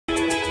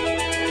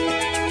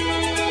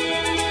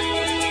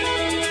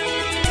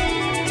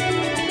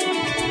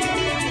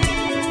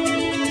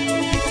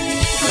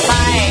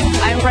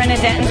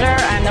Denninger.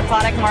 I'm the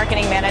Product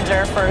Marketing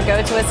Manager for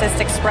GoToAssist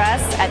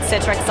Express at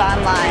Citrix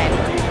Online.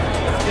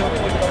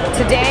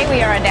 Today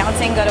we are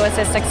announcing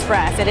GoToAssist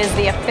Express. It is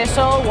the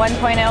official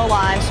 1.0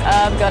 launch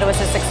of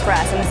GoToAssist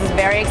Express, and this is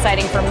very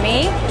exciting for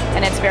me,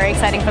 and it's very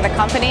exciting for the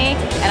company,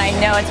 and I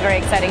know it's very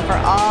exciting for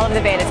all of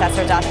the beta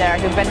testers out there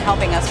who've been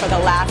helping us for the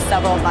last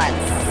several months.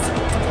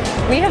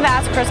 We have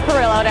asked Chris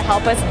Perillo to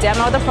help us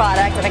demo the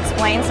product and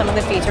explain some of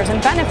the features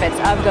and benefits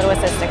of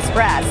GoToAssist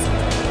Express.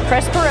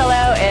 Chris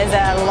Perillo is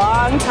a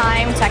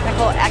long-time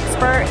technical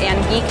expert and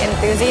geek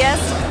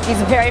enthusiast.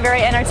 He's very,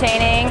 very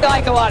entertaining. We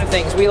like a lot of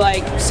things. We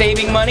like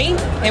saving money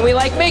and we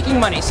like making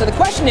money. So the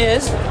question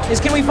is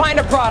can we find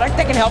a product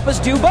that can help us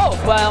do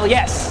both? Well,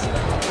 yes.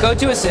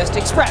 GoToAssist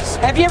Express.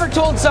 Have you ever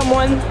told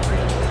someone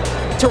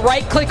to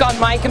right-click on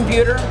my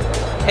computer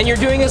and you're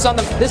doing this on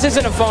this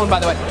isn't a phone, by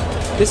the way.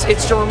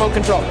 It's to remote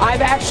control.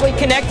 I've actually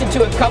connected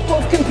to a couple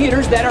of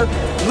computers that are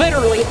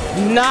literally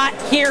not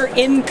here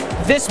in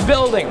this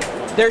building.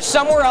 They're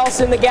somewhere else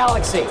in the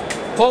galaxy.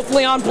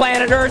 Hopefully on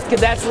planet Earth, because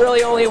that's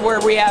really only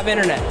where we have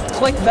internet.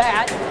 Click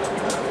that,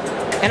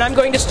 and I'm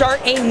going to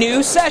start a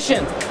new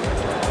session.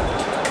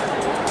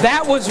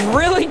 That was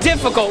really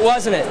difficult,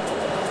 wasn't it?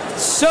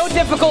 So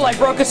difficult I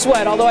broke a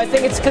sweat, although I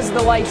think it's because of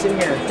the lights in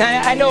here.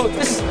 I know,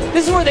 this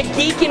is where the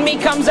geek in me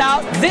comes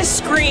out. This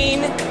screen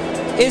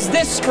is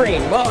this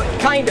screen. Well,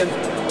 kind of.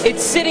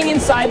 It's sitting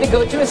inside the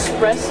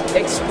GoToExpress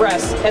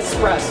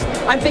Express.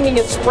 I'm thinking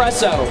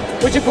espresso,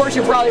 which of course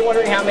you're probably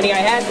wondering how many I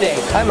had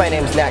today. Hi, my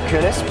name is Nat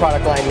Kunis,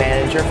 Product Line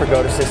Manager for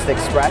GoToAssist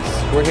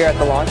Express. We're here at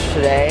the launch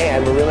today,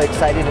 and we're really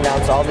excited to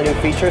announce all the new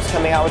features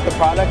coming out with the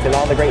product and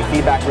all the great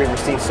feedback we've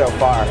received so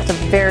far. It's a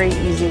very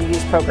easy to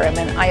use program,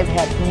 and I have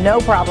had no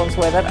problems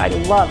with it. I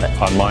love it.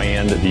 On my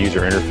end, the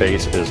user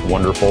interface is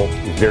wonderful,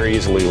 very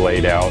easily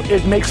laid out.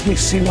 It makes me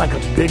seem like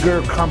a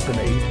bigger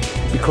company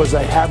because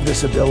I have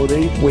this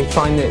ability. We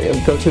find that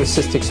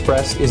GoToAssist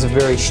Express is a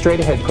very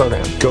straight-ahead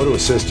program.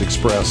 GoToAssist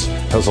Express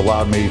has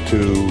allowed me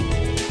to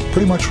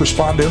pretty much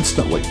respond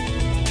instantly.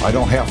 I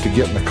don't have to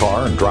get in the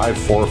car and drive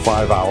 4 or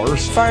 5 hours.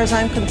 As far as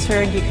I'm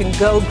concerned, you can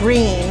go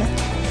green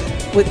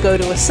with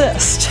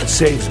GoToAssist. It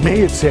saves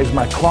me, it saves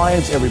my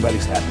clients,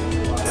 everybody's happy.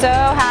 So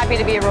happy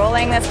to be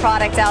rolling this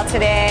product out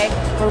today.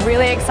 We're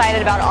really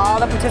excited about all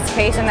the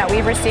participation that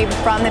we've received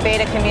from the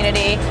beta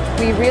community.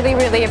 We really,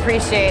 really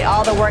appreciate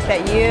all the work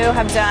that you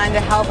have done to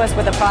help us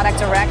with the product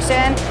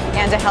direction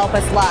and to help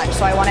us launch.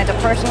 So I wanted to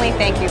personally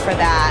thank you for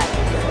that.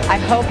 I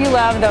hope you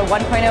love the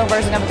 1.0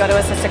 version of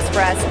GoToAssist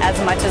Express as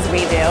much as we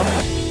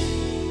do.